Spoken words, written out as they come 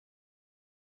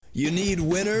You need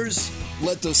winners?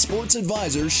 Let the Sports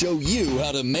Advisor show you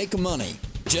how to make money.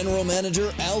 General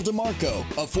Manager Al DeMarco,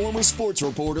 a former sports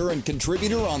reporter and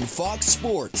contributor on Fox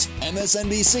Sports,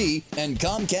 MSNBC, and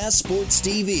Comcast Sports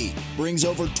TV, brings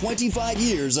over 25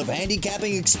 years of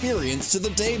handicapping experience to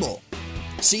the table.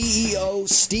 CEO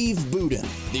Steve Budin,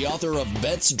 the author of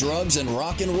Bets, Drugs, and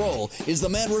Rock and Roll, is the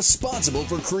man responsible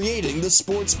for creating the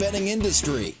sports betting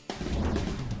industry.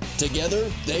 Together,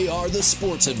 they are the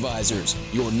Sports Advisors,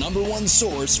 your number one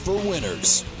source for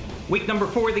winners. Week number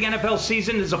 4 of the NFL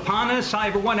season is upon us. I,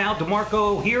 everyone, Al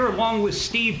DeMarco here along with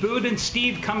Steve Budin.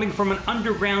 Steve coming from an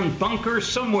underground bunker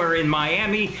somewhere in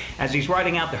Miami as he's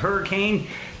riding out the hurricane.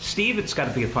 Steve, it's got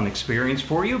to be a fun experience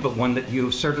for you, but one that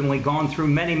you've certainly gone through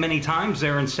many, many times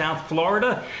there in South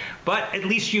Florida. But at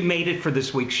least you made it for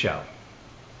this week's show.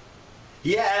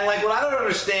 Yeah, and like what I don't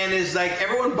understand is like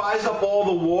everyone buys up all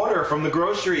the water from the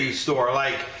grocery store.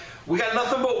 Like we got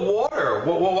nothing but water.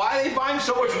 Well, why are they buying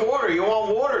so much water? You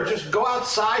want water? Just go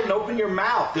outside and open your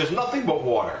mouth. There's nothing but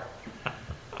water.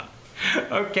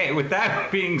 Okay, with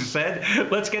that being said,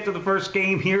 let's get to the first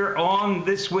game here on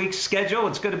this week's schedule.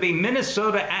 It's going to be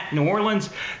Minnesota at New Orleans.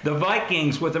 The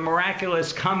Vikings with a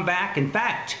miraculous comeback. In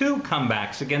fact, 2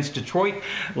 comebacks against Detroit.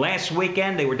 Last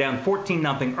weekend, they were down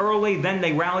 14-0 early. Then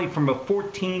they rallied from a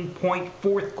 14-point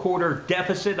fourth quarter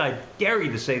deficit. I dare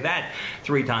you to say that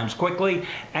 3 times quickly.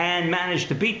 And managed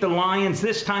to beat the Lions.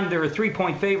 This time, they're a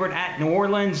 3-point favorite at New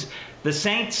Orleans. The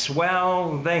Saints,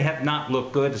 well, they have not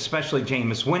looked good, especially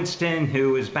Jameis Winston,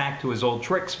 who is back to his old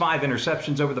tricks, 5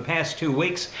 interceptions over the past 2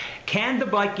 weeks. Can the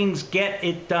Vikings get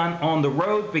it done on the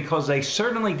road? Because they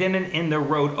certainly didn't in their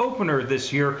road opener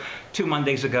this year 2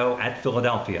 Mondays ago at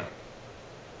Philadelphia.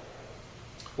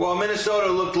 Well,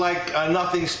 Minnesota looked like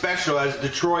nothing special as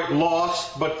Detroit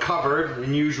lost but covered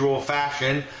in usual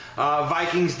fashion.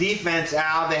 Vikings defense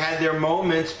out. They had their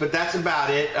moments, but that's about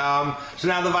it. So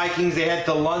now the Vikings, they head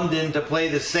to London to play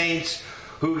the Saints,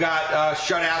 who got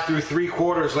shut out through 3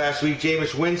 quarters last week.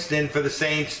 Jameis Winston for the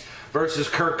Saints versus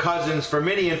Kirk Cousins for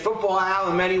many. In football,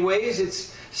 Al, in many ways,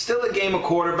 it's still a game of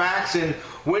quarterbacks, and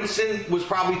Winston was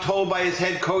probably told by his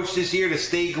head coach this year to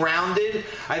stay grounded.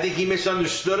 I think he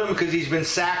misunderstood him because he's been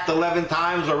sacked 11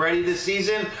 times already this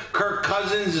season. Kirk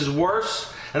Cousins is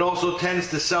worse and also tends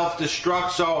to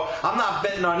self-destruct. So I'm not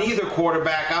betting on either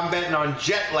quarterback. I'm betting on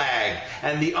jet lag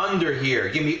and the under here.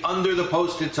 Give me under the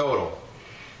posted total.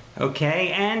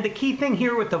 Okay, and the key thing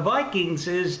here with the Vikings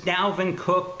is Dalvin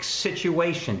Cook's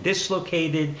situation.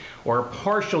 Dislocated or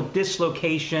partial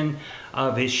dislocation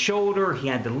of his shoulder. He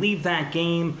had to leave that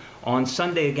game on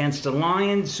Sunday against the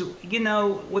Lions. You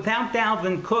know, without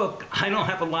Dalvin Cook, I don't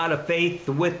have a lot of faith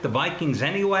with the Vikings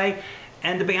anyway.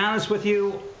 And to be honest with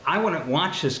you, I wouldn't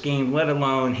watch this game, let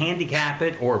alone handicap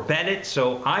it or bet it,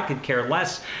 so I could care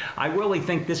less. I really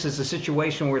think this is a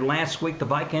situation where last week the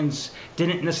Vikings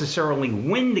didn't necessarily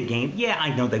win the game. Yeah,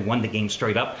 I know they won the game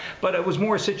straight up, but it was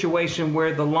more a situation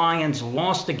where the Lions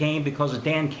lost the game because of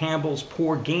Dan Campbell's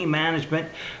poor game management,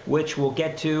 which we'll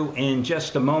get to in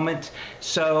just a moment.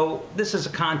 So this is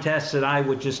a contest that I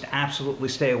would just absolutely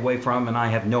stay away from, and I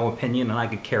have no opinion, and I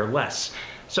could care less.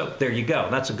 So there you go.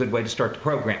 That's a good way to start the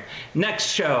program.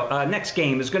 Next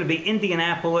game is going to be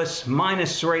Indianapolis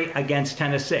 -3 against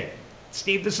Tennessee.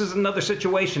 Steve, this is another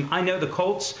situation. I know the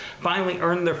Colts finally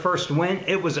earned their first win.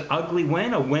 It was an ugly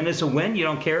win. A win is a win. You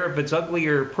don't care if it's ugly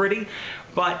or pretty.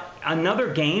 But another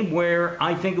game where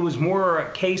I think it was more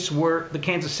a case where the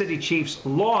Kansas City Chiefs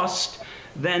lost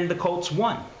than the Colts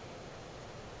won.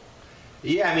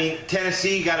 Yeah, I mean,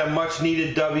 Tennessee got a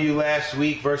much-needed W last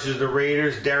week versus the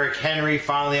Raiders. Derrick Henry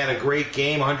finally had a great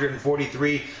game,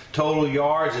 143 total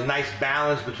yards, a nice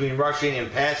balance between rushing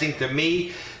and passing. To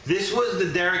me, this was the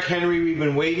Derrick Henry we've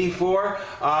been waiting for,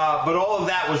 but all of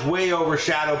that was way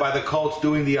overshadowed by the Colts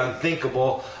doing the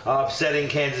unthinkable, upsetting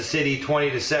Kansas City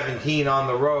 20-17 on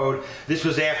the road. This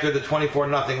was after the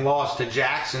 24-0 loss to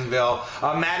Jacksonville.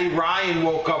 Matty Ryan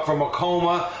woke up from a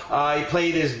coma. He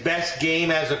played his best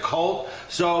game as a Colt.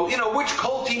 So, you know, which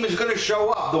Colt team is going to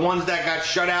show up? The ones that got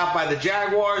shut out by the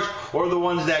Jaguars or the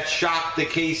ones that shocked the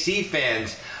KC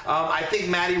fans? I think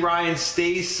Matty Ryan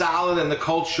stays solid and the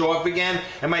Colts show up again.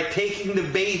 Am I taking the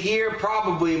bait here?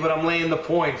 Probably, but I'm laying the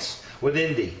points with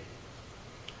Indy.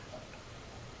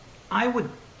 I would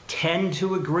tend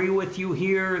to agree with you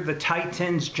here. The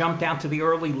Titans jumped out to the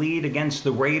early lead against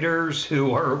the Raiders,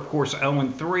 who are, of course,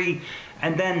 0-3,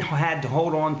 and then had to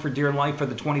hold on for dear life for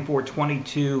the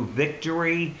 24-22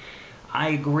 victory. I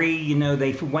agree, you know,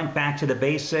 they went back to the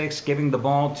basics, giving the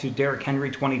ball to Derrick Henry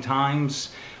 20 times.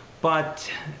 But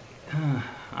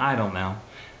I don't know.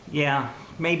 Yeah,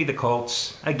 maybe the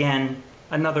Colts. Again,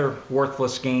 another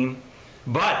worthless game.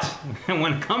 But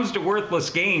when it comes to worthless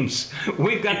games,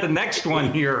 we've got the next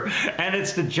one here, and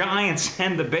it's the Giants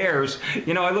and the Bears.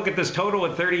 You know, I look at this total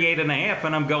at 38.5,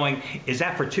 and I'm going, is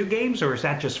that for 2 games, or is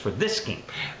that just for this game?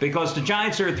 Because the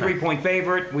Giants are a 3-point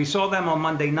favorite. We saw them on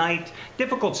Monday night.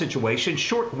 Difficult situation,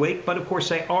 short week, but of course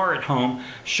they are at home.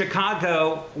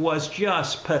 Chicago was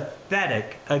just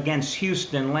pathetic against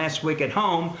Houston last week at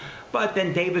home, but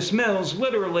then Davis Mills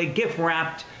literally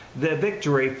gift-wrapped the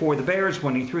victory for the Bears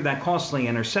when he threw that costly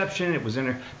interception. It was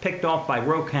picked off by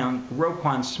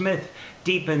Roquan Smith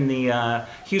deep in the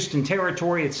Houston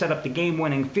territory. It set up the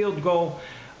game-winning field goal.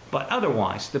 But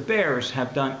otherwise, the Bears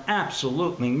have done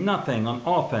absolutely nothing on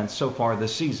offense so far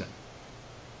this season.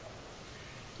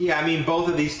 Yeah, I mean, both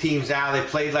of these teams, Al, they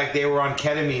played like they were on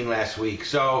ketamine last week.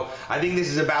 So I think this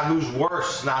is about who's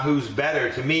worse, not who's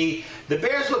better. To me, the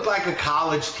Bears look like a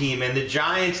college team, and the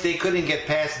Giants, they couldn't get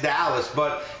past Dallas,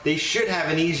 but they should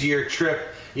have an easier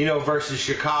trip, you know, versus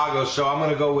Chicago. So I'm going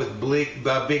to go with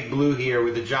Big Blue here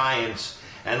with the Giants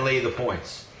and lay the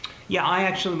points. Yeah, I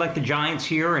actually like the Giants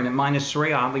here, and at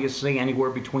 -3, obviously anywhere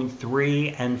between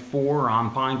 3 and 4. I'm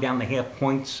buying down the half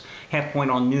point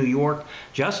on New York.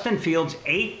 Justin Fields,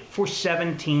 8 for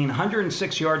 17,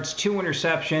 106 yards, 2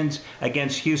 interceptions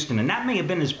against Houston, and that may have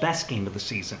been his best game of the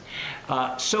season.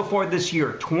 So far this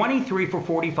year, 23 for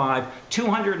 45,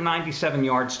 297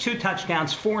 yards, 2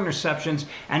 touchdowns, 4 interceptions,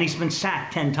 and he's been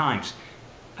sacked 10 times.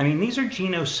 I mean, these are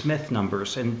Geno Smith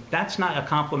numbers, and that's not a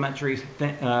complimentary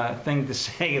thing to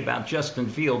say about Justin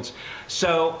Fields.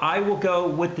 So I will go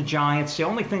with the Giants. The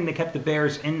only thing that kept the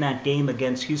Bears in that game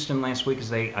against Houston last week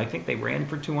is I think they ran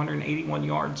for 281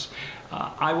 yards.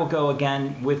 I will go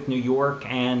again with New York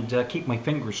and keep my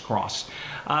fingers crossed.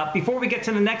 Before we get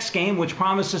to the next game, which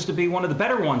promises to be one of the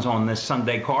better ones on this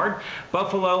Sunday card,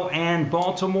 Buffalo and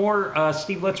Baltimore.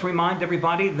 Steve, let's remind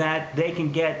everybody that they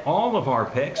can get all of our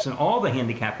picks and all the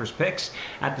handicappers' picks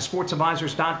at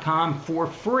thesportsadvisors.com for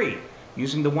free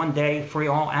using the one-day free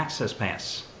all-access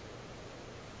pass.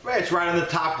 Right, it's right on the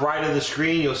top right of the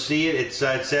screen. You'll see it. It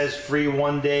says free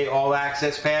one-day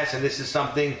all-access pass, and this is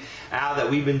something, Al,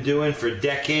 that we've been doing for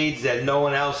decades that no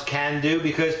one else can do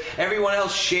because everyone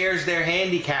else shares their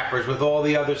handicappers with all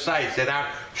the other sites. They're not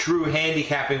true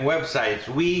handicapping websites.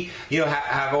 We,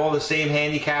 have all the same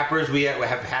handicappers. We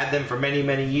have had them for many,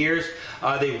 many years.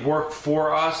 They work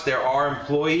for us. They're our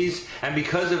employees. And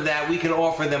because of that, we can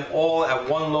offer them all at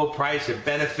one low price. It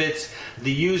benefits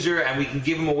the user, and we can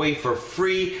give them away for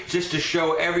free just to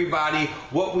show everybody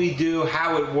what we do,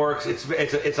 how it works.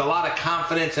 It's a lot of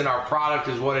confidence in our product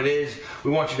is what it is.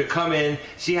 We want you to come in,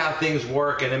 see how things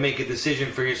work, and then make a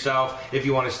decision for yourself if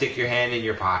you want to stick your hand in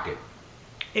your pocket.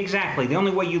 Exactly. The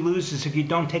only way you lose is if you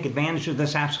don't take advantage of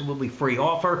this absolutely free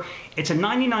offer. It's a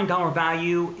 $99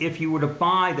 value if you were to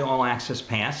buy the All Access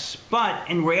Pass, but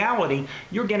in reality,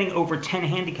 you're getting over 10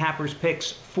 handicappers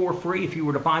picks for free if you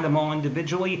were to buy them all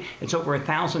individually. It's over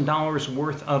 $1,000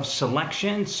 worth of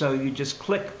selection, so you just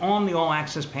click on the All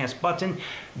Access Pass button.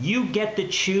 You get to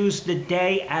choose the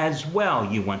day as well.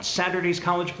 You want Saturday's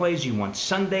college plays, you want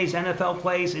Sunday's NFL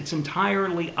plays. It's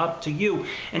entirely up to you.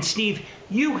 And Steve,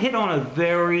 you hit on a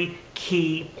very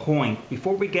key point.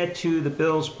 Before we get to the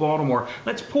Bills Baltimore,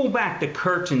 let's pull back the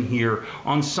curtain here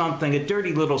on something, a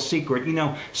dirty little secret.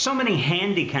 So many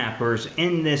handicappers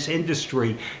in this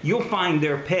industry, you'll find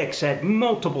their picks at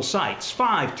multiple sites,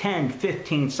 5, 10,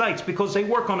 15 sites, because they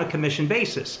work on a commission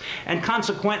basis. And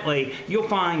consequently, you'll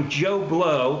find Joe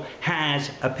Blow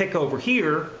has a pick over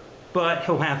here, but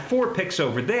he'll have 4 picks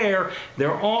over there.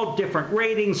 They're all different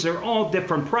ratings. They're all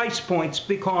different price points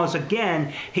because,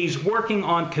 again, he's working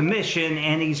on commission,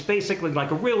 and he's basically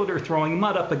like a realtor throwing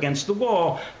mud up against the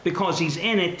wall because he's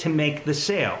in it to make the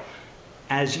sale.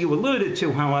 As you alluded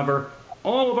to, however,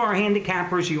 all of our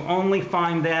handicappers, you only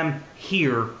find them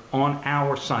here on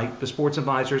our site,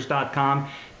 thesportsadvisors.com.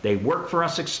 They work for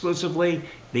us exclusively.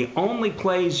 The only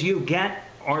plays you get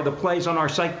are the plays on our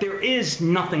site. There is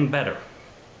nothing better.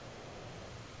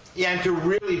 Yeah, and to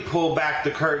really pull back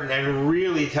the curtain and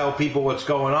really tell people what's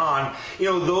going on,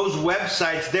 those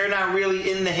websites, they're not really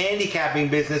in the handicapping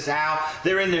business, Al.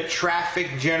 They're in the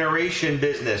traffic generation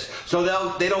business. So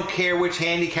they don't care which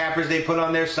handicappers they put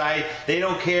on their site. They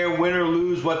don't care win or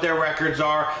lose what their records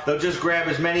are. They'll just grab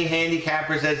as many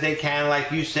handicappers as they can,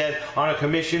 like you said, on a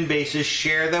commission basis,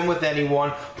 share them with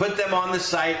anyone, put them on the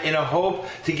site in a hope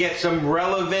to get some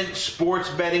relevant sports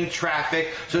betting traffic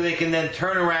so they can then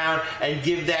turn around and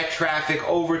give that traffic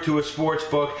over to a sports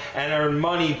book and earn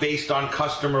money based on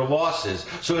customer losses.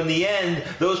 So in the end,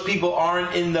 those people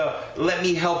aren't in the let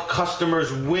me help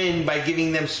customers win by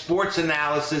giving them sports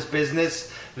analysis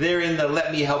business. they're in the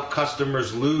let me help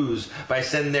customers lose by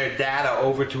sending their data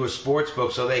over to a sports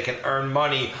book so they can earn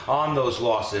money on those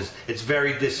losses. It's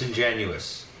very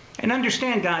disingenuous. And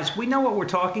understand, guys, we know what we're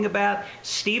talking about.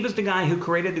 Steve is the guy who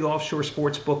created the offshore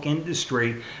sports book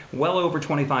industry well over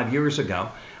 25 years ago.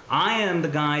 I am the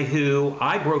guy who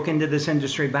I broke into this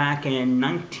industry back in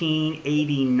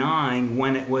 1989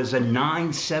 when it was a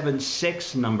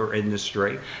 976 number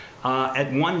industry.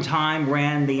 At one time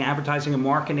ran the advertising and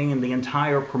marketing and the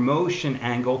entire promotion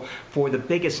angle for the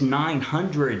biggest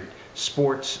 900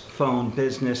 sports phone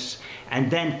business, and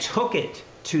then took it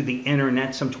to the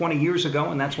internet some 20 years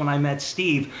ago, and that's when I met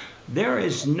Steve. There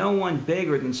is no one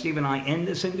bigger than Steve and I in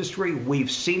this industry. We've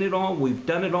seen it all, we've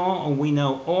done it all, and we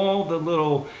know all the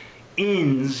little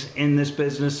ins in this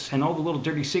business and all the little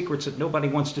dirty secrets that nobody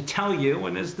wants to tell you.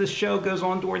 And as this show goes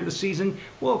on during the season,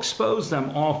 we'll expose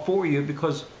them all for you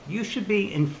because you should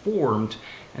be informed,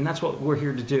 and that's what we're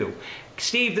here to do.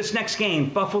 Steve, this next game,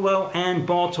 Buffalo and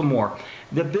Baltimore.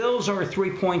 The Bills are a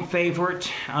 3-point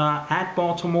favorite at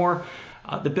Baltimore.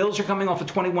 The Bills are coming off a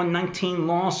 21-19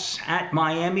 loss at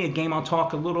Miami, a game I'll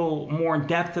talk a little more in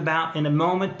depth about in a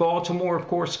moment. Baltimore, of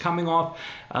course, coming off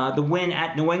the win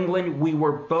at New England. We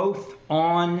were both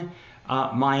on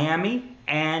Miami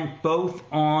and both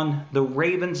on the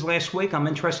Ravens last week. I'm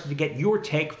interested to get your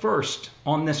take first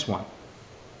on this one.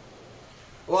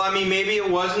 Well, I mean, maybe it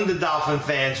wasn't the Dolphin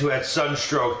fans who had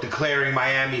sunstroke declaring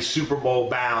Miami Super Bowl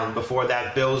bound before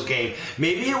that Bills game.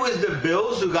 Maybe it was the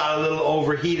Bills who got a little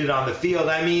overheated on the field.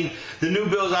 I mean, the new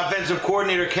Bills offensive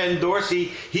coordinator, Ken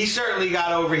Dorsey, he certainly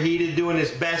got overheated doing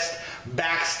his best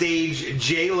backstage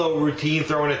J-Lo routine,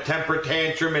 throwing a temper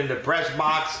tantrum in the press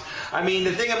box. I mean,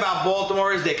 the thing about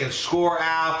Baltimore is they can score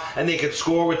out, and they can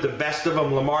score with the best of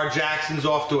them. Lamar Jackson's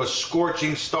off to a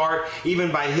scorching start. Even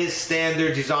by his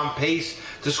standards, he's on pace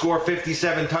to score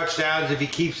 57 touchdowns if he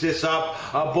keeps this up.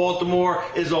 Baltimore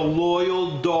is a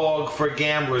loyal dog for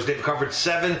gamblers. They've covered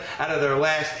 7 out of their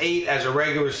last 8 as a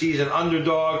regular season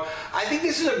underdog. I think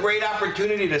this is a great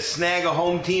opportunity to snag a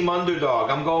home team underdog.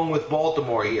 I'm going with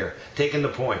Baltimore here, taking the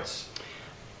points.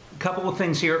 Couple of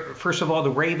things here. First of all,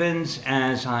 the Ravens,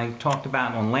 as I talked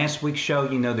about on last week's show,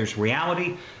 you know, there's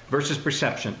reality versus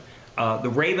perception. The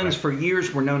Ravens for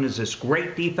years were known as this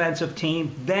great defensive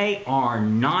team. They are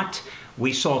not.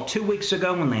 We saw 2 weeks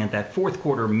ago when they had that fourth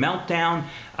quarter meltdown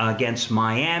against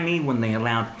Miami when they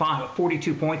allowed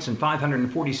 42 points and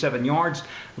 547 yards.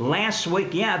 Last week,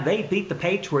 yeah, they beat the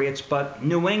Patriots, but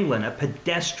New England, a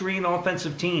pedestrian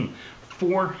offensive team,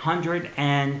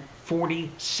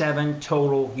 447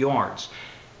 total yards.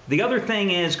 The other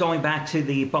thing is, going back to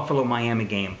the Buffalo-Miami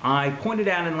game, I pointed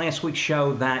out in last week's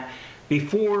show that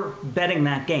before betting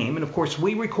that game, and of course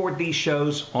we record these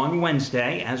shows on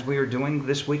Wednesday, as we are doing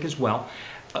this week as well,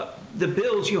 the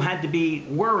Bills, you had to be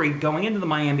worried going into the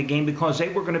Miami game because they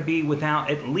were going to be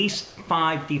without at least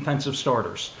 5 defensive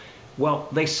starters. Well,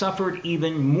 they suffered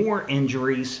even more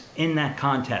injuries in that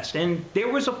contest. And there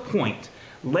was a point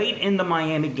late in the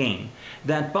Miami game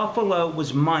that Buffalo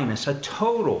was minus a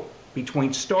total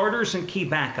between starters and key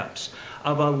backups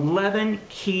of 11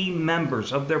 key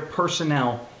members of their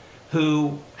personnel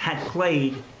who had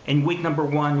played in week number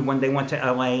 1 when they went to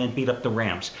LA and beat up the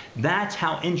Rams. That's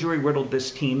how injury-riddled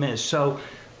this team is. So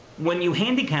when you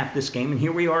handicap this game, and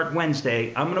here we are at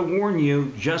Wednesday, I'm going to warn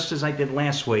you, just as I did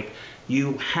last week,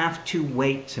 you have to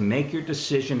wait to make your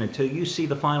decision until you see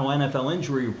the final NFL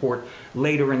injury report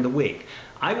later in the week.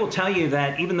 I will tell you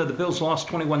that even though the Bills lost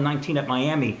 21-19 at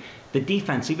Miami, the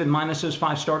defense, even minus those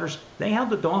 5 starters, they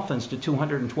held the Dolphins to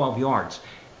 212 yards.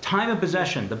 Time of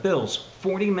possession, the Bills,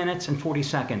 40 minutes and 40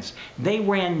 seconds. They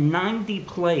ran 90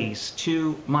 plays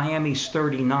to Miami's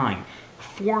 39.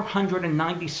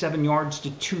 497 yards to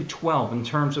 212 in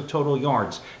terms of total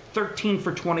yards. 13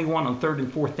 for 21 on 3rd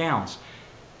and 4th downs.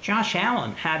 Josh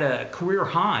Allen had a career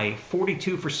high,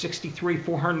 42 for 63,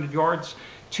 400 yards,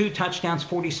 2 touchdowns,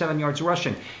 47 yards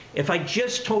rushing. If I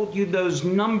just told you those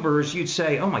numbers, you'd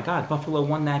say, oh my God, Buffalo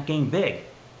won that game big.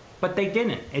 But they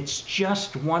didn't. It's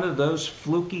just one of those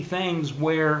fluky things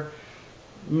where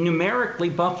numerically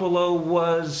Buffalo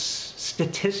was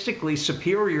statistically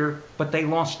superior, but they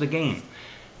lost the game.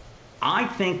 I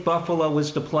think Buffalo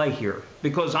is the play here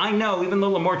because I know even though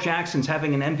Lamar Jackson's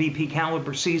having an MVP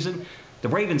caliber season, the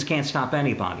Ravens can't stop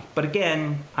anybody. But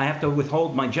again, I have to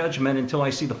withhold my judgment until I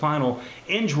see the final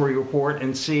injury report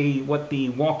and see what the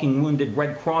walking wounded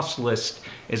Red Cross list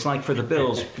is like for the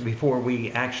Bills before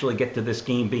we actually get to this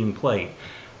game being played.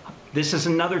 This is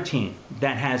another team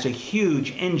that has a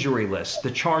huge injury list.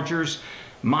 The Chargers,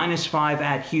 -5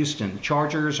 at Houston. The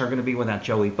Chargers are going to be without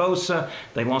Joey Bosa.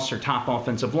 They lost their top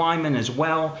offensive lineman as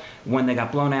well when they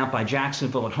got blown out by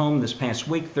Jacksonville at home this past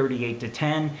week,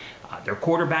 38-10. Their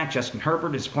quarterback, Justin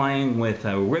Herbert, is playing with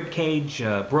a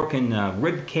broken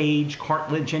rib cage,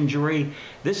 cartilage injury.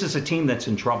 This is a team that's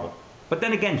in trouble. But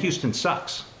then again, Houston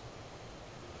sucks.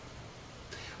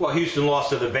 Well, Houston lost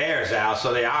to the Bears, Al,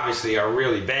 so they obviously are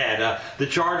really bad. The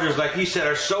Chargers, like you said,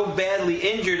 are so badly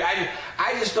injured. I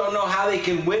just don't know how they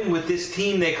can win with this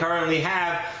team they currently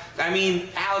have. I mean,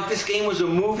 Al, if this game was a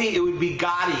movie, it would be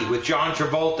Gotti with John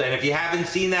Travolta. And if you haven't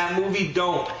seen that movie,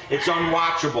 don't. It's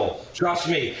unwatchable. Trust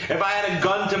me. If I had a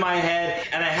gun to my head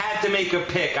and I had to make a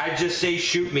pick, I'd just say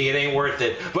shoot me. It ain't worth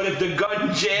it. But if the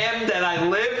gun jammed and I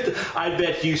lived, I'd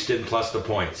bet Houston plus the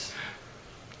points.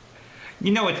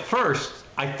 You know, at first,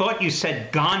 I thought you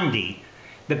said Gandhi,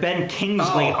 the Ben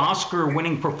Kingsley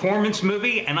Oscar-winning performance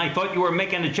movie, and I thought you were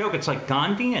making a joke. It's like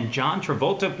Gandhi and John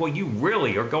Travolta. Well, you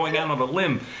really are going out on a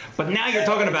limb. But now you're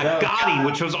talking about Gotti,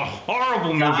 which was a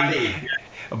horrible movie.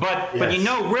 But you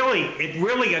know,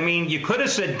 really, I mean, you could have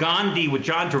said Gandhi with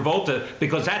John Travolta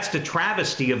because that's the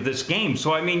travesty of this game.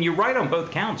 So, I mean, you're right on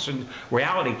both counts in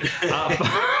reality.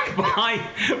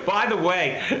 By the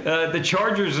way, the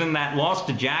Chargers in that loss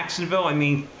to Jacksonville, I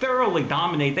mean, thoroughly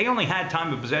dominate. They only had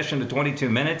time of possession of 22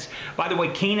 minutes. By the way,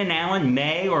 Keenan Allen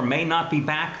may or may not be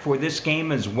back for this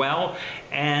game as well.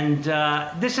 And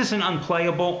this is an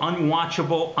unplayable,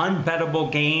 unwatchable,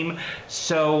 unbettable game.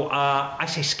 So I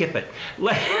say skip it.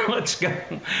 Let's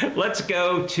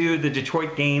go to the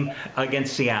Detroit game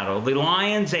against Seattle. The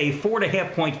Lions, a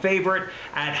 4.5-point favorite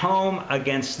at home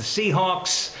against the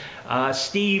Seahawks.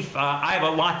 Steve, I have a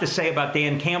lot to say about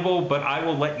Dan Campbell, but I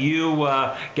will let you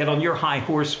get on your high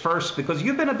horse first because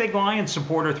you've been a big Lions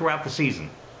supporter throughout the season.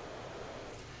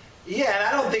 Yeah, and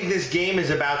I don't think this game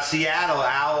is about Seattle,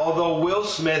 Al, although Will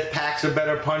Smith packs a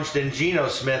better punch than Geno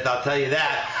Smith, I'll tell you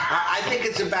that. I think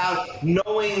it's about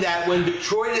knowing that when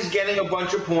Detroit is getting a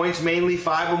bunch of points, mainly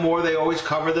 5 or more, they always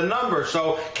cover the number.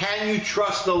 So can you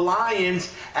trust the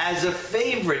Lions as a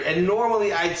favorite? And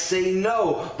normally I'd say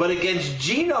no, but against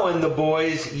Geno and the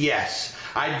boys, yes.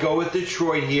 I'd go with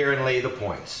Detroit here and lay the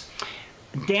points.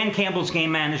 Dan Campbell's game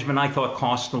management, I thought,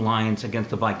 cost the Lions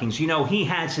against the Vikings. You know, he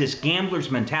has this gambler's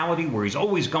mentality where he's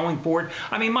always going for it.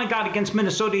 I mean, my God, against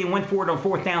Minnesota, he went for it on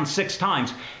 4th down 6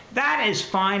 times. That is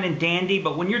fine and dandy,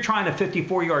 but when you're trying a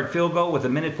 54-yard field goal with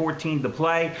 1:14 to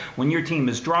play, when your team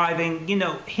is driving, you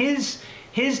know, his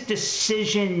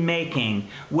decision-making,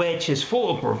 which is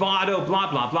full of bravado,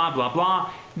 blah, blah, blah, blah,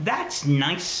 blah, that's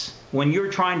nice when you're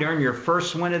trying to earn your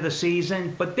first win of the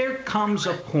season, but there comes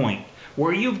a point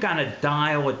where you've got to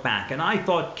dial it back. And I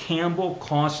thought Campbell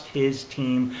cost his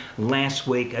team last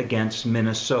week against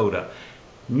Minnesota.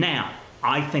 Now,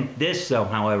 I think this, though,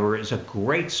 however, is a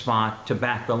great spot to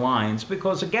back the Lions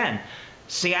because, again,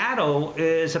 Seattle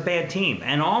is a bad team.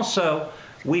 And also,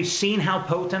 we've seen how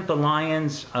potent the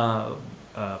Lions'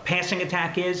 passing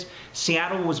attack is.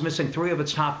 Seattle was missing 3 of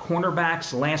its top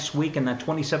cornerbacks last week in that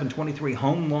 27-23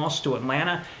 home loss to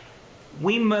Atlanta.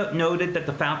 We noted that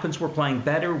the Falcons were playing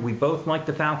better. We both liked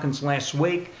the Falcons last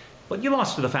week, but you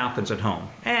lost to the Falcons at home.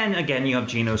 And again, you have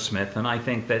Geno Smith, and I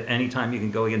think that anytime you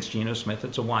can go against Geno Smith,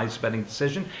 it's a wise betting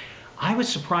decision. I was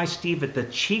surprised, Steve, at the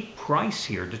cheap price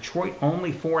here. Detroit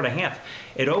only 4.5.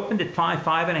 It opened at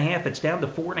 5.5. It's down to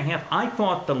 4.5. I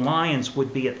thought the Lions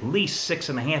would be at least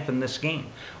 6.5 in this game.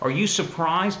 Are you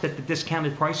surprised at the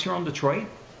discounted price here on Detroit?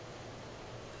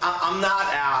 I'm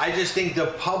not, Al. I just think the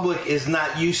public is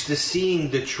not used to seeing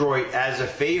Detroit as a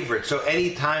favorite. So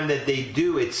anytime that they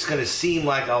do, it's going to seem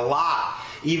like a lot,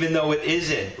 even though it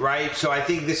isn't, right? So I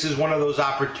think this is one of those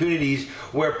opportunities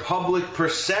where public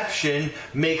perception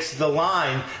makes the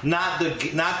line, not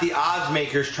the odds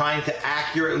makers trying to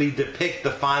accurately depict the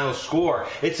final score.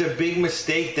 It's a big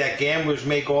mistake that gamblers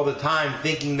make all the time,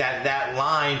 thinking that that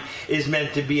line is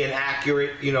meant to be an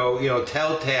accurate,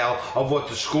 telltale of what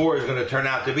the score is going to turn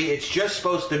out to be. It's just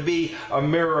supposed to be a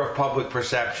mirror of public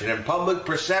perception, and public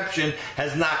perception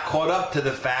has not caught up to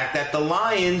the fact that the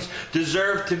Lions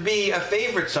deserve to be a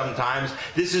favorite sometimes.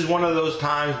 This is one of those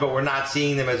times, but we're not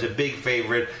seeing them as a big favorite,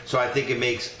 so I think it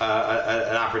makes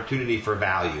an opportunity for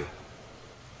value.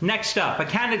 Next up, a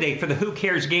candidate for the Who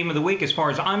Cares Game of the Week as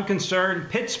far as I'm concerned,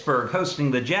 Pittsburgh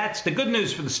hosting the Jets. The good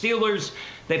news for the Steelers,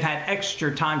 they've had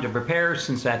extra time to prepare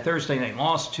since that Thursday night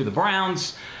loss to the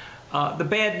Browns. The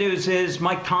bad news is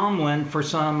Mike Tomlin, for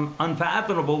some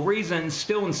unfathomable reasons,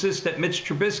 still insists that Mitch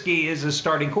Trubisky is a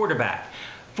starting quarterback.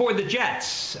 For the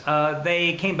Jets,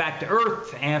 they came back to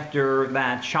earth after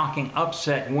that shocking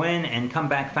upset win and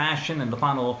comeback fashion in the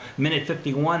final minute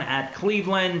 51 at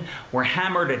Cleveland. Were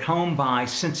hammered at home by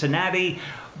Cincinnati.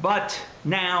 But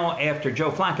now, after Joe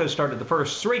Flacco started the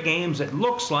first 3 games, it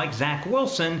looks like Zach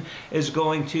Wilson is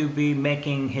going to be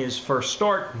making his first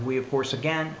start. We, of course,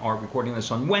 again, are recording this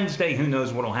on Wednesday. Who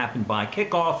knows what will happen by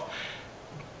kickoff.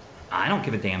 I don't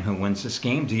give a damn who wins this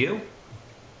game. Do you?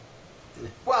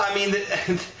 Well, I mean,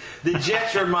 the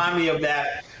Jets remind me of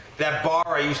that bar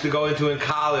I used to go into in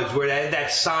college where they had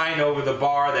that sign over the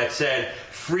bar that said,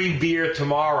 "Free beer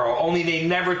tomorrow," only they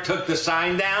never took the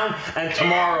sign down and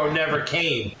tomorrow never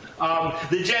came.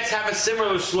 The Jets have a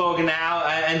similar slogan now,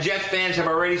 and Jets fans have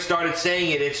already started saying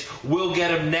it. It's, "We'll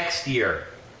get them next year."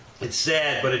 It's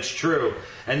sad, but it's true.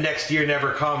 And next year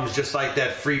never comes, just like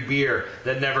that free beer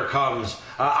that never comes.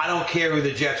 I don't care who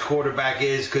the Jets quarterback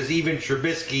is, because even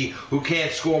Trubisky, who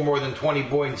can't score more than 20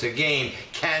 points a game,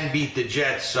 can beat the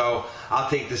Jets. So I'll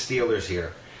take the Steelers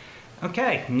here.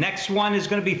 Okay, next one is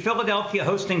going to be Philadelphia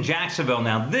hosting Jacksonville.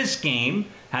 Now, this game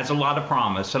has a lot of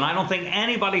promise, and I don't think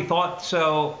anybody thought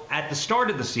so at the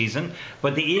start of the season,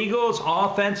 but the Eagles'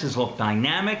 offense has looked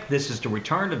dynamic. This is the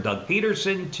return of Doug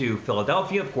Peterson to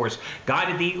Philadelphia, of course,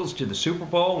 guided the Eagles to the Super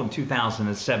Bowl in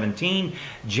 2017.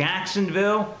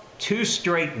 Jacksonville, 2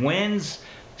 straight wins,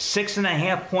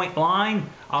 6.5-point line.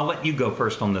 I'll let you go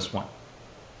first on this one.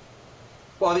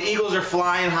 Well, the Eagles are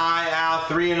flying high, Al,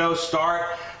 3-0 start.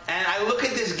 And I look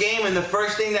at this game, and the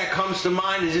first thing that comes to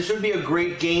mind is this would be a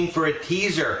great game for a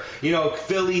teaser. You know,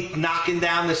 Philly knocking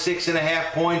down the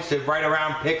 6.5 points to right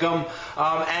around pick 'em.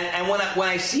 And when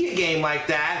I see a game like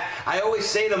that, I always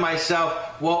say to myself,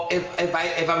 well,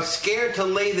 if I'm scared to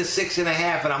lay the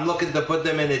 6.5 and I'm looking to put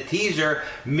them in a teaser,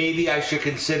 maybe I should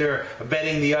consider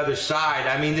betting the other side.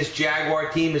 I mean, this Jaguar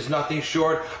team is nothing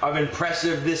short of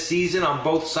impressive this season on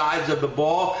both sides of the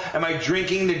ball. Am I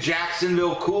drinking the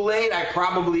Jacksonville Kool-Aid? I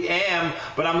probably am,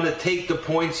 but I'm going to take the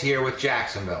points here with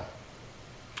Jacksonville.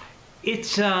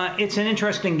 It's an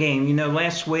interesting game. You know,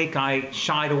 last week I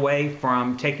shied away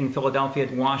from taking Philadelphia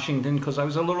at Washington because I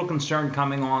was a little concerned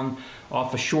coming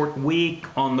off a short week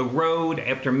on the road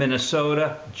after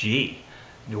Minnesota. Gee,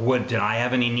 did I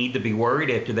have any need to be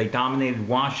worried after they dominated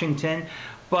Washington?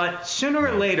 But sooner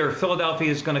or later,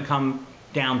 Philadelphia is going to come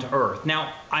down to earth.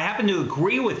 Now, I happen to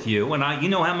agree with you, and you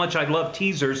know how much I love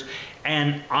teasers,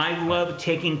 and I love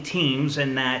taking teams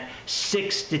in that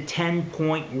 6 to 10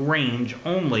 point range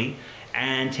only,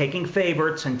 and taking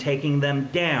favorites and taking them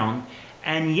down.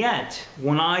 And yet,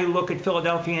 when I look at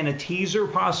Philadelphia in a teaser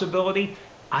possibility,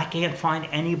 I can't find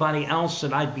anybody else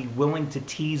that I'd be willing to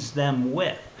tease them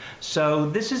with. So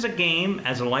this is a game,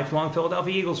 as a lifelong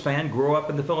Philadelphia Eagles fan, grew up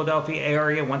in the Philadelphia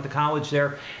area, went to college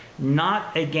there,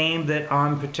 not a game that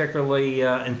I'm particularly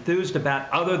enthused about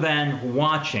other than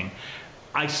watching.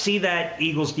 I see that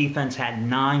Eagles defense had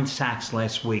 9 sacks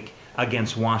last week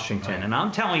against Washington, and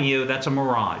I'm telling you, that's a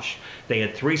mirage. They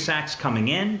had 3 sacks coming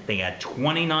in. They had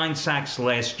 29 sacks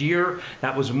last year.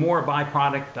 That was more a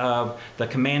byproduct of the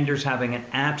Commanders having an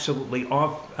absolutely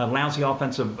lousy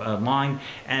offensive line,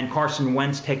 and Carson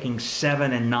Wentz taking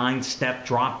 7 and 9 step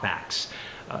dropbacks.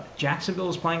 Jacksonville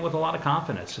is playing with a lot of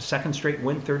confidence. A second straight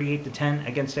win, 38-10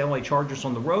 against the LA Chargers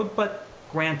on the road, but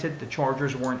granted, the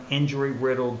Chargers were an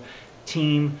injury-riddled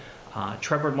team.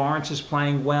 Trevor Lawrence is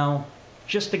playing well.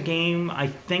 Just a game I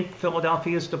think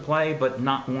Philadelphia is to play, but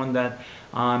not one that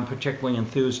I'm particularly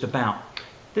enthused about.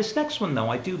 This next one, though,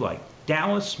 I do like.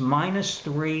 Dallas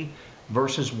 -3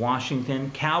 versus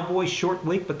Washington. Cowboys short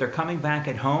week, but they're coming back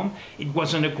at home. It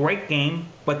wasn't a great game,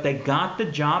 but they got the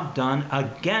job done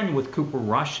again with Cooper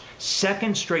Rush.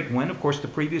 Second straight win. Of course, the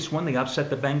previous one, they upset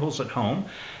the Bengals at home.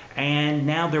 And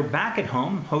now they're back at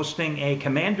home hosting a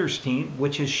Commanders team,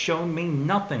 which has shown me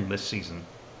nothing this season.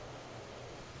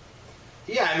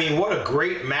 Yeah, I mean, what a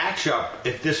great matchup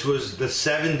if this was the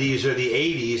 70s or the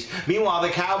 80s. Meanwhile, the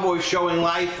Cowboys showing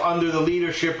life under the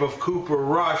leadership of Cooper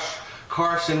Rush.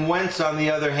 Carson Wentz, on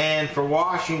the other hand, for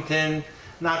Washington,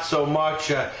 not so much.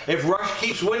 If Rush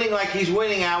keeps winning like he's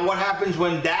winning, Al, what happens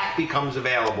when Dak becomes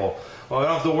available? Well, we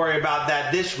don't have to worry about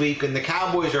that this week. And the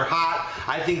Cowboys are hot.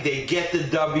 I think they get the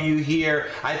W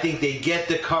here. I think they get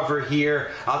the cover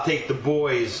here. I'll take the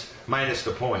boys minus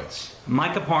the points.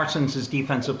 Micah Parsons is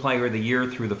Defensive Player of the Year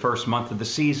through the first month of the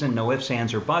season. No ifs,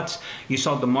 ands, or buts. You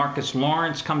saw DeMarcus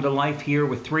Lawrence come to life here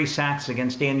with 3 sacks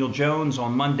against Daniel Jones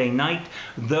on Monday night.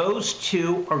 Those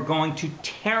two are going to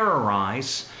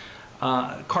terrorize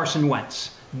Carson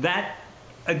Wentz. That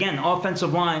again,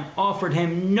 offensive line offered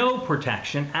him no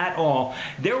protection at all.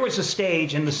 There was a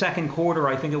stage in the second quarter,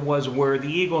 I think it was, where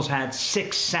the Eagles had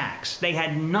 6 sacks. They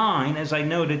had 9, as I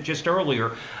noted just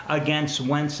earlier, against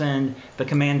Wentz and the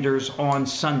Commanders on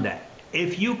Sunday.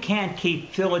 If you can't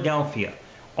keep Philadelphia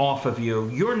off of you,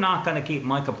 you're not going to keep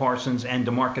Micah Parsons and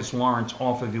DeMarcus Lawrence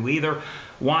off of you either.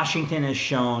 Washington has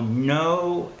shown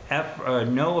no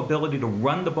ability to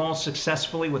run the ball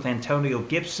successfully with Antonio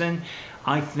Gibson.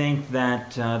 I think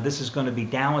that this is going to be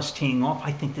Dallas teeing off.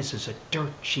 I think this is a dirt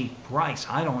cheap price.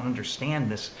 I don't understand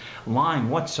this line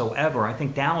whatsoever. I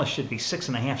think Dallas should be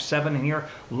 6.5, 7 in here.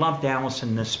 Love Dallas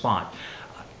in this spot.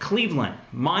 Cleveland,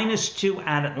 -2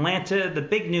 at Atlanta. The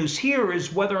big news here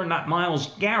is whether or not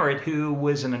Myles Garrett, who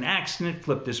was in an accident,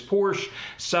 flipped his Porsche,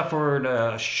 suffered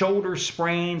a shoulder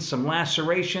sprain, some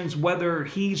lacerations, whether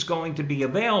he's going to be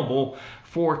available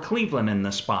for Cleveland in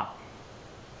this spot.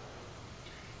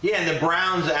 Yeah, and the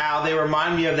Browns, Al, they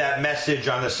remind me of that message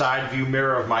on the side view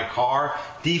mirror of my car.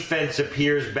 Defense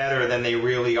appears better than they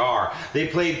really are. They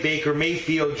played Baker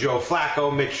Mayfield, Joe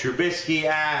Flacco, Mitch Trubisky.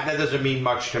 That doesn't mean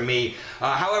much to me.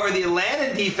 However, the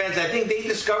Atlanta defense, I think they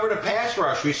discovered a pass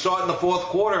rush. We saw it in the fourth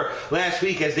quarter last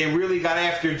week as they really got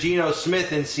after Geno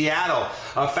Smith in Seattle.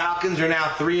 Falcons are now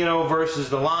 3-0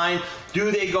 versus the line. Do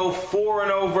they go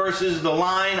 4-0 versus the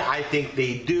line? I think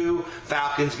they do.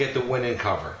 Falcons get the win and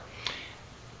cover.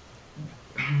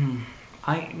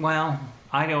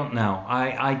 I don't know.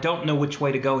 I don't know which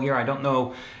way to go here. I don't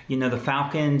know. The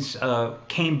Falcons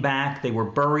came back. They were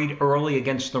buried early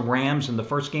against the Rams in the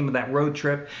first game of that road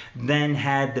trip, then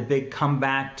had the big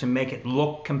comeback to make it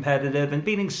look competitive. And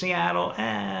beating Seattle,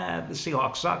 the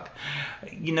Seahawks suck.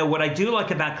 What I do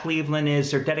like about Cleveland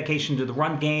is their dedication to the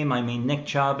run game. I mean, Nick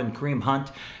Chubb and Kareem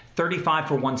Hunt, 35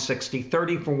 for 160,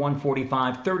 30 for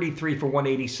 145, 33 for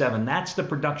 187. That's the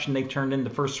production they've turned in the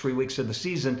first 3 weeks of the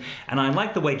season. And I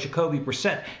like the way Jacoby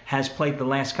Brissett has played the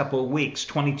last couple of weeks.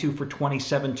 22 for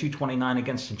 27, 229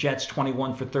 against the Jets,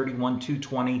 21 for 31,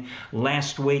 220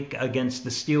 last week against the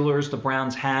Steelers. The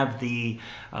Browns have the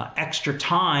extra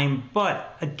time,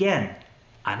 but again,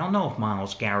 I don't know if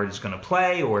Myles Garrett is going to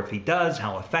play, or if he does,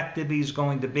 how effective he's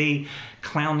going to be.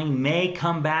 Clowney may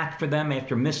come back for them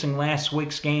after missing last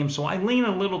week's game, so I lean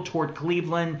a little toward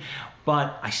Cleveland,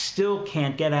 but I still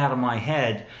can't get out of my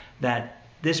head that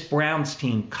this Browns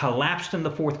team collapsed in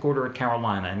the fourth quarter at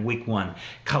Carolina in week 1,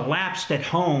 collapsed at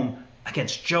home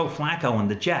against Joe Flacco and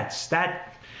the Jets.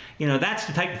 That's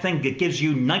the type of thing that gives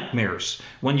you nightmares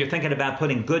when you're thinking about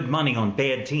putting good money on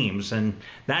bad teams, and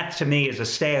that to me is a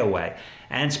stay away.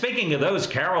 And speaking of those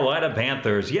Carolina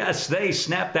Panthers, yes, they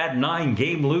snapped that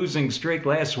 9-game losing streak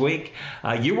last week.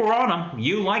 You were on them.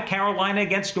 You like Carolina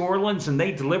against New Orleans, and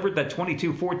they delivered that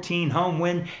 22-14 home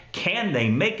win. Can they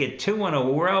make it 2 in a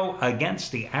row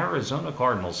against the Arizona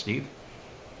Cardinals, Steve?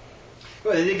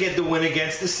 Well, they did get the win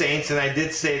against the Saints, and I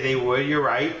did say they would. You're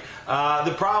right.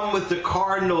 The problem with the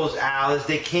Cardinals, Al, is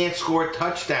they can't score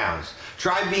touchdowns.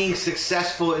 Try being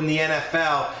successful in the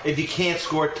NFL if you can't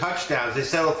score touchdowns. They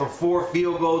settled for 4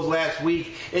 field goals last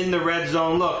week in the red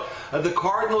zone. Look, the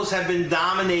Cardinals have been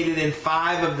dominated in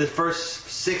 5 of the first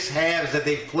 6 halves that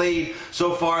they've played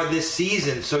so far this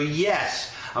season. So,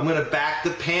 yes, I'm going to back the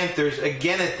Panthers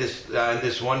again at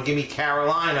this one. Give me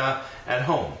Carolina at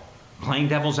home. Playing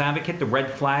devil's advocate, the red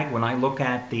flag, when I look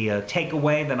at the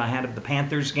takeaway that I had of the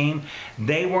Panthers game,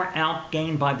 they were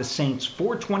outgained by the Saints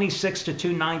 426 to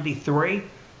 293,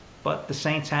 but the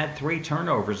Saints had 3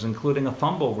 turnovers, including a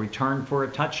fumble return for a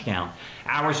touchdown.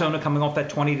 Arizona coming off that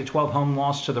 20-12 home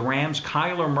loss to the Rams.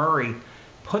 Kyler Murray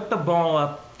put the ball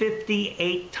up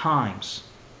 58 times.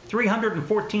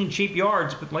 314 cheap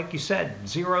yards, but like you said,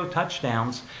 0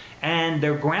 touchdowns. And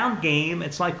their ground game,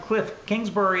 it's like Cliff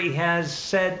Kingsbury has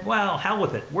said, well, hell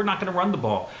with it. We're not going to run the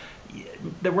ball.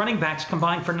 The running backs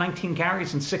combined for 19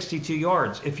 carries and 62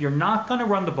 yards. If you're not going to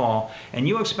run the ball and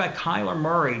you expect Kyler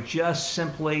Murray just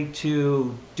simply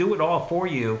to do it all for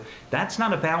you, that's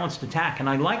not a balanced attack. And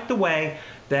I like the way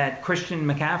that Christian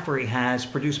McCaffrey has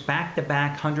produced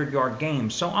back-to-back 100-yard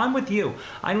games. So I'm with you.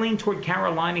 I lean toward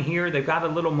Carolina here. They've got a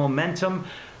little momentum.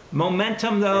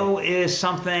 Momentum, though, is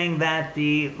something that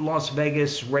the Las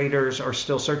Vegas Raiders are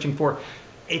still searching for.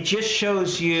 It just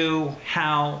shows you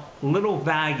how little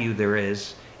value there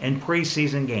is in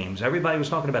preseason games. Everybody was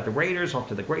talking about the Raiders off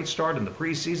to the great start in the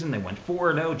preseason. They went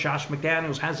 4-0. Josh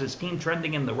McDaniels has his team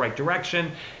trending in the right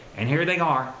direction. And here they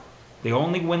are, the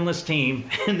only winless team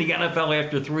in the NFL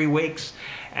after 3 weeks.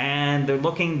 And they're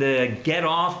looking to get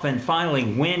off and finally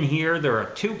win here. They're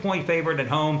a 2-point favorite at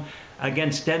home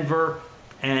against Denver.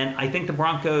 And I think the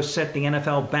Broncos set the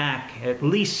NFL back at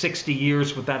least 60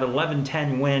 years with that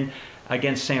 11-10 win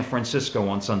against San Francisco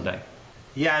on Sunday.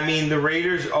 Yeah, I mean, the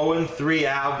Raiders 0-3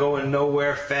 out, going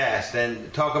nowhere fast.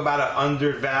 And talk about an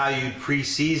undervalued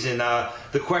preseason.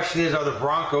 The question is, are the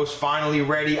Broncos finally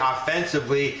ready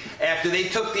offensively after they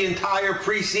took the entire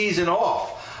preseason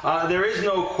off? There is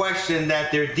no question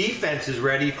that their defense is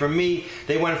ready. For me,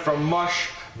 they went from mush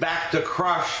back to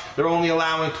crush. They're only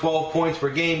allowing 12 points per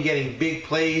game, getting big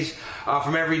plays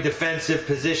from every defensive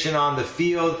position on the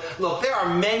field. Look, there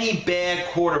are many bad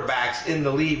quarterbacks in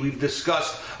the league. We've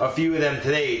discussed a few of them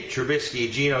today,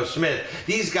 Trubisky, Geno Smith.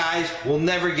 These guys will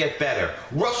never get better.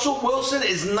 Russell Wilson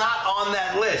is not on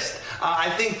that list. I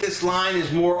think this line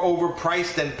is more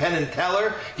overpriced than Penn and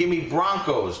Teller. Give me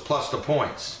Broncos plus the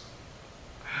points.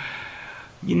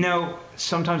 You know,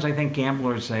 sometimes I think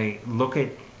gamblers, they look at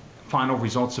final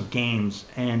results of games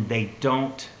and they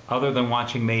don't, other than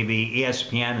watching maybe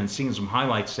ESPN and seeing some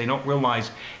highlights, they don't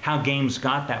realize how games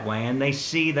got that way. And they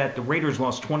see that the Raiders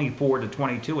lost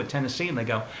 24-22 at Tennessee and they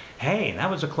go, hey,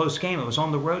 that was a close game. It was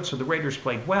on the road, so the Raiders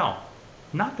played well.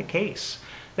 Not the case.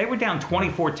 They were down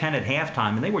 24-10 at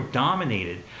halftime and they were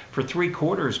dominated for 3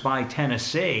 quarters by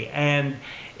Tennessee. And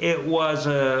it was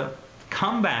a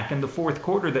comeback in the fourth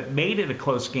quarter that made it a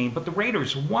close game, but the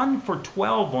Raiders 1 for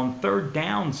 12 on third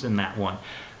downs in that one.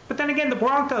 But then again, the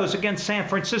Broncos against San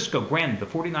Francisco, granted, the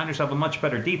 49ers have a much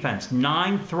better defense,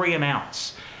 9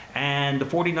 3-and-outs, and the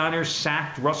 49ers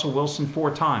sacked Russell Wilson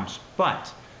 4 times.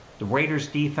 But the Raiders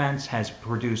defense has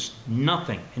produced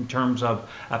nothing in terms of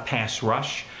a pass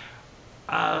rush.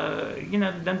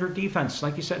 The Denver defense,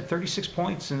 like you said, 36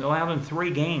 points and allowed in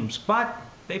 3 games, but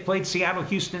they played Seattle,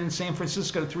 Houston, and San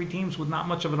Francisco, 3 teams with not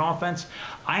much of an offense.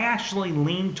 I actually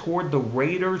lean toward the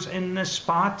Raiders in this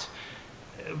spot,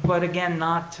 but again,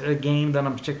 not a game that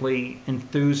I'm particularly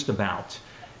enthused about.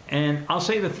 And I'll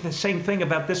say the same thing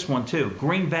about this one, too.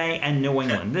 Green Bay and New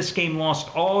England. This game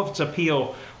lost all of its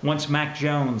appeal once Mac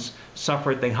Jones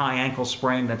suffered the high ankle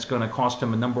sprain that's going to cost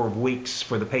him a number of weeks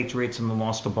for the Patriots in the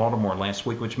loss to Baltimore last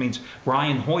week, which means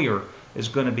Brian Hoyer is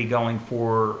going to be going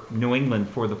for New England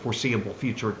for the foreseeable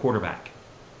future at quarterback.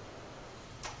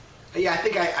 Yeah, I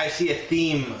think I see a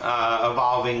theme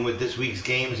evolving with this week's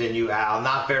games in you, Al.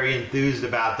 Not very enthused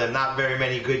about them. Not very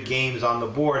many good games on the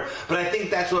board. But I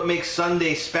think that's what makes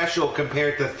Sunday special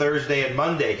compared to Thursday and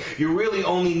Monday. You really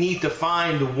only need to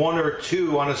find 1 or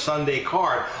 2 on a Sunday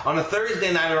card. On a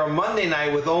Thursday night or a Monday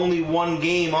night with only 1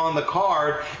 game on the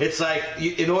card, it's like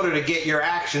in order to get your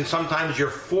action, sometimes you're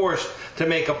forced to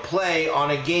make a play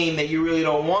on a game that you really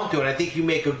don't want to. And I think you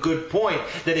make a good point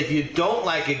that if you don't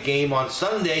like a game on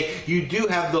Sunday, you do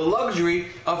have the luxury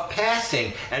of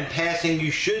passing. And passing you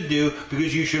should do,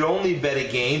 because you should only bet a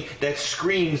game that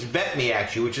screams bet me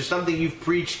at you, which is something you've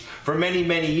preached for many,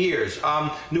 many years.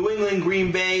 New England,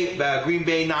 Green Bay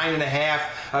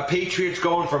 9.5. Patriots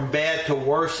going from bad to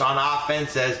worse on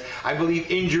offense, as I believe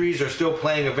injuries are still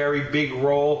playing a very big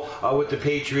role with the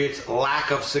Patriots'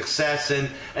 lack of success.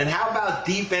 And how about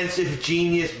defensive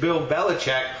genius Bill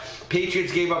Belichick?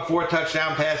 Patriots gave up 4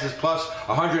 touchdown passes plus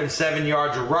 107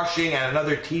 yards rushing and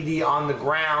another TD on the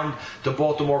ground to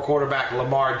Baltimore quarterback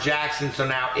Lamar Jackson. So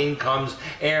now in comes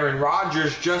Aaron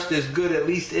Rodgers, just as good, at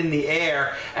least in the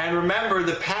air. And remember,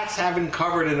 the Pats haven't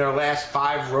covered in their last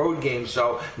 5 road games,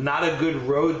 so not a good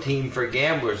road team for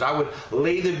gamblers. I would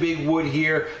lay the big wood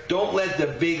here. Don't let the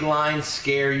big line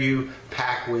scare you.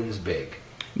 Pack wins big.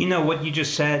 You know what you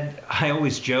just said? I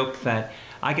always joke that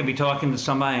I could be talking to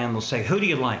somebody and they'll say, who do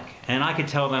you like? And I could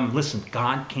tell them, listen,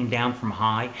 God came down from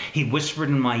high. He whispered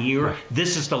in my ear,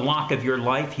 this is the lock of your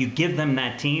life. You give them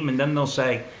that team, and then they'll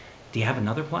say, do you have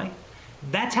another play?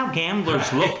 That's how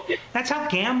gamblers look. That's how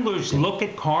gamblers look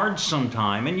at cards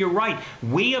sometime. And you're right.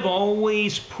 We have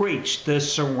always preached the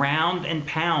surround and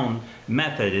pound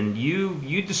method, and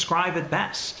you describe it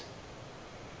best.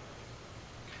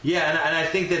 Yeah, and I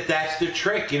think that's the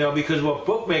trick, because what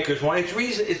bookmakers want,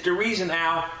 it's the reason,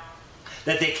 Al,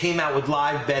 that they came out with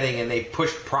live betting and they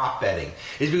pushed prop betting,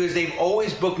 is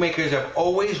because bookmakers have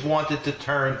always wanted to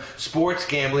turn sports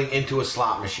gambling into a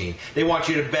slot machine. They want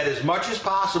you to bet as much as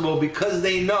possible because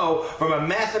they know from a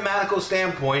mathematical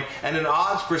standpoint and an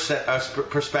odds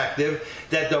perspective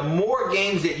that the more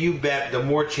games that you bet, the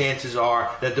more chances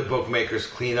are that the bookmakers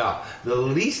clean up. The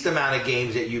least amount of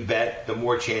games that you bet, the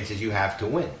more chances you have to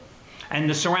win. And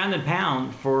the surround and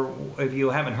pound, for if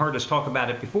you haven't heard us talk about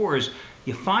it before, is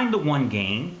you find the one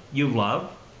game you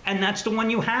love, and that's the one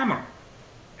you hammer.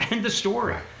 End of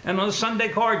story. Right. And on a Sunday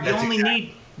card,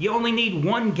 you You only need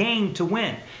one game to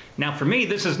win. Now, for me,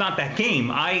 this is not that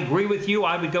game. I agree with you.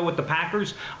 I would go with the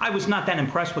Packers. I was not that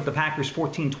impressed with the Packers'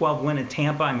 14-12 win in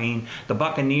Tampa. I mean, the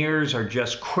Buccaneers are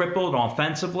just crippled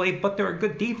offensively, but they're a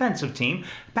good defensive team.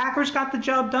 Packers got the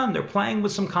job done. They're playing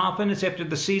with some confidence after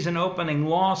the season opening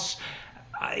loss.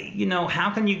 How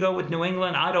can you go with New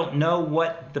England? I don't know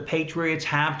what the Patriots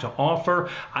have to offer.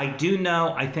 I do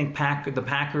know I think the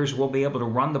Packers will be able to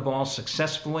run the ball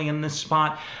successfully in this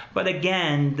spot. But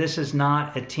again, this is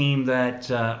not a team that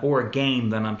or a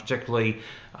game that I'm particularly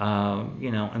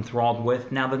enthralled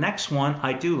with. Now, the next one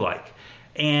I do like.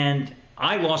 And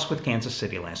I lost with Kansas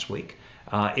City last week.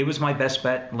 It was my best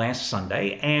bet last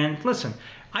Sunday. And listen,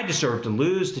 I deserved to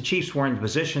lose. The Chiefs were in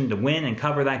position to win and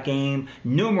cover that game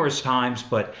numerous times,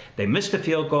 but they missed a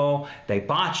field goal. They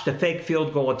botched a fake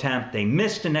field goal attempt. They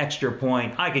missed an extra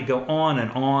point. I could go on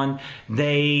and on.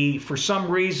 They, for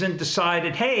some reason,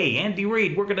 decided, hey, Andy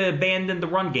Reid, we're going to abandon the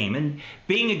run game. And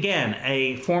being, again,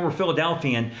 a former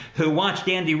Philadelphian who watched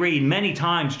Andy Reid many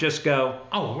times just go,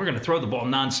 oh, we're going to throw the ball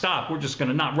nonstop. We're just going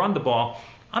to not run the ball.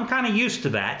 I'm kind of used to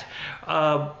that.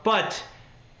 But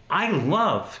I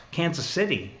love Kansas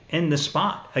City in the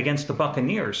spot against the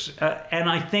Buccaneers. And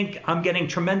I think I'm getting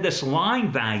tremendous line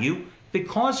value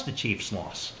because the Chiefs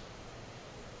lost.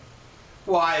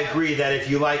 Well, I agree that if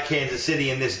you like Kansas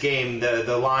City in this game,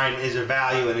 the line is a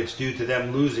value, and it's due to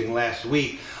them losing last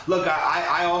week. Look,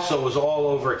 I also was all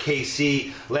over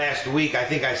KC last week. I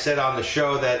think I said on the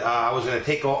show that I was going to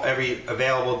take every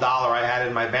available dollar I had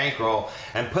in my bankroll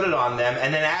and put it on them.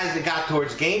 And then as it got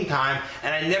towards game time,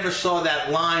 and I never saw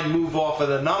that line move off of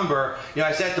the number,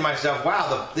 I said to myself,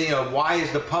 wow, why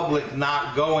is the public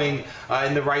not going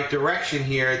in the right direction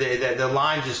here? The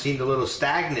line just seemed a little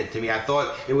stagnant to me. I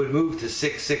thought it would move to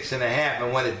 6.5,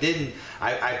 and when it didn't,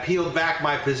 I peeled back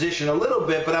my position a little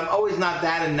bit, but I'm always not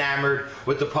that enamored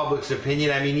with the public's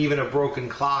opinion. I mean, even a broken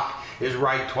clock is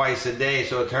right twice a day,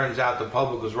 so it turns out the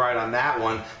public was right on that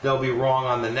one. They'll be wrong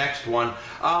on the next one.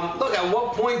 Look, at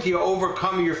what point do you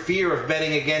overcome your fear of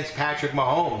betting against Patrick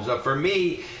Mahomes? For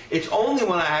me, it's only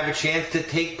when I have a chance to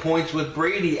take points with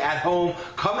Brady at home,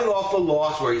 coming off a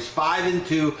loss where he's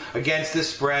 5-2 against the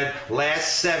spread,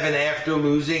 last 7 after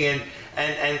losing,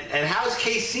 and how's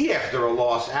KC after a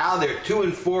loss, Al? They're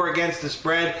 2-4 against the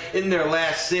spread in their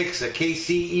last 6. KC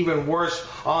even worse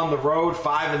on the road,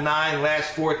 5-9,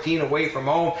 last 14 away from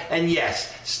home. And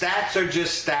yes, stats are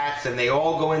just stats, and they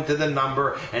all go into the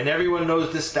number, and everyone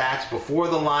knows the stats before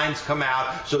the lines come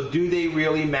out. So do they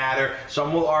really matter?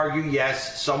 Some will argue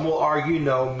yes, some will argue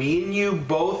no. Me and you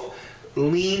both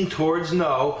lean towards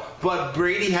no, but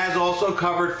Brady has also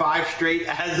covered 5 straight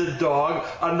as a dog,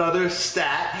 another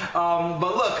stat.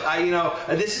 But look,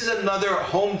 this is another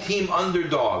home team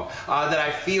underdog that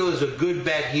I feel is a good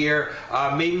bet here.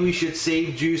 Maybe we should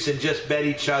save juice and just bet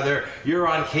each other. You're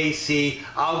on KC.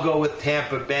 I'll go with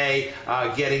Tampa Bay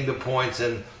getting the points,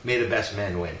 and may the best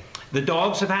man win. The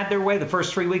Dogs have had their way the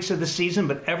first 3 weeks of the season,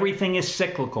 but everything is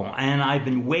cyclical. And I've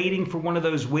been waiting for one of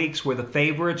those weeks where the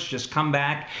favorites just come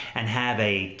back and have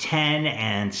a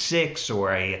 10-6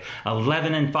 or a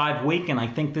 11-5 week. And I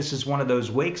think this is one of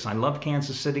those weeks. I love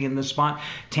Kansas City in this spot.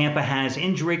 Tampa has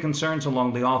injury concerns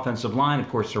along the offensive line. Of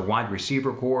course, their wide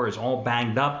receiver core is all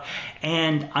banged up.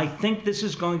 And I think this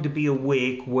is going to be a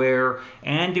week where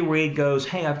Andy Reid goes,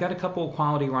 hey, I've got a couple of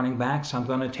quality running backs. I'm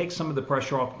going to take some of the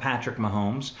pressure off Patrick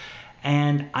Mahomes.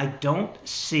 And I don't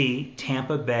see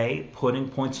Tampa Bay putting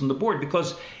points on the board,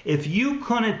 because if you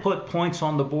couldn't put points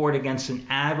on the board against an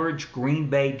average Green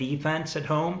Bay defense at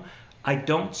home, I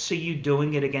don't see you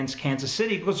doing it against Kansas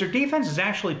City, because their defense has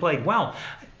actually played well.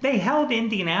 They held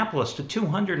Indianapolis to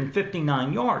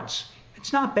 259 yards.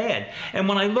 It's not bad. And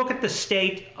when I look at the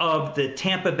state of the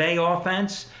Tampa Bay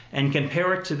offense and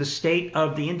compare it to the state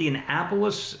of the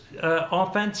Indianapolis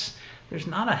offense, there's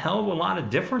not a hell of a lot of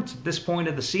difference at this point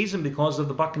of the season because of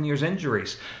the Buccaneers'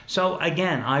 injuries. So,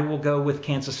 again, I will go with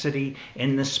Kansas City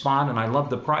in this spot, and I love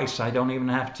the price. I don't even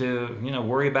have to,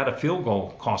 worry about a field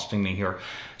goal costing me here.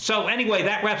 So, anyway,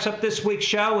 that wraps up this week's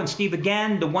show. And, Steve,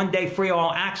 again, the one-day free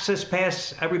all-access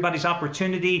pass, everybody's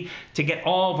opportunity to get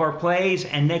all of our plays,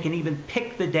 and they can even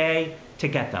pick the day to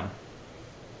get them.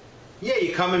 Yeah,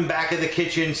 you come in back of the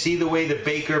kitchen, see the way the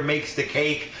baker makes the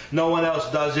cake. No one else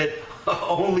does it.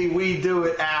 Only we do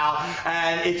it, Al,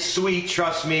 and it's sweet,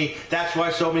 trust me. That's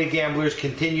why so many gamblers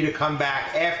continue to come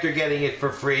back after getting it for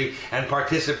free and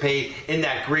participate in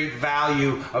that great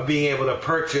value of being able to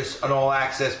purchase an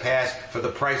all-access pass for the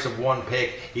price of one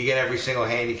pick. You get every single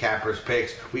handicapper's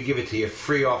picks. We give it to you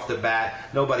free off the bat.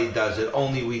 Nobody does it.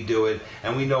 Only we do it,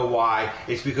 and we know why.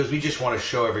 It's because we just want to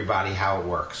show everybody how it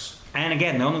works. And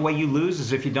again, the only way you lose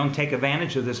is if you don't take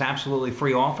advantage of this absolutely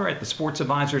free offer at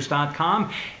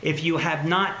thesportsadvisors.com. If you have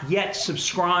not yet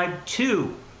subscribed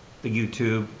to the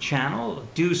YouTube channel,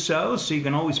 do so you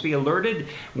can always be alerted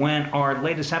when our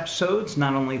latest episodes,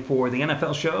 not only for the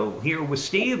NFL show here with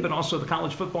Steve, but also the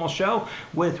college football show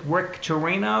with Rick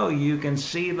Torino. You can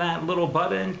see that little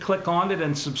button, click on it,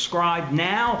 and subscribe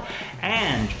now.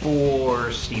 And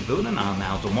for Steve Buden, I'm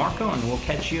Al DeMarco, and we'll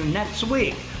catch you next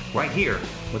week right here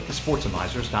with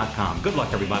thesportsadvisors.com. Good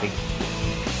luck, everybody.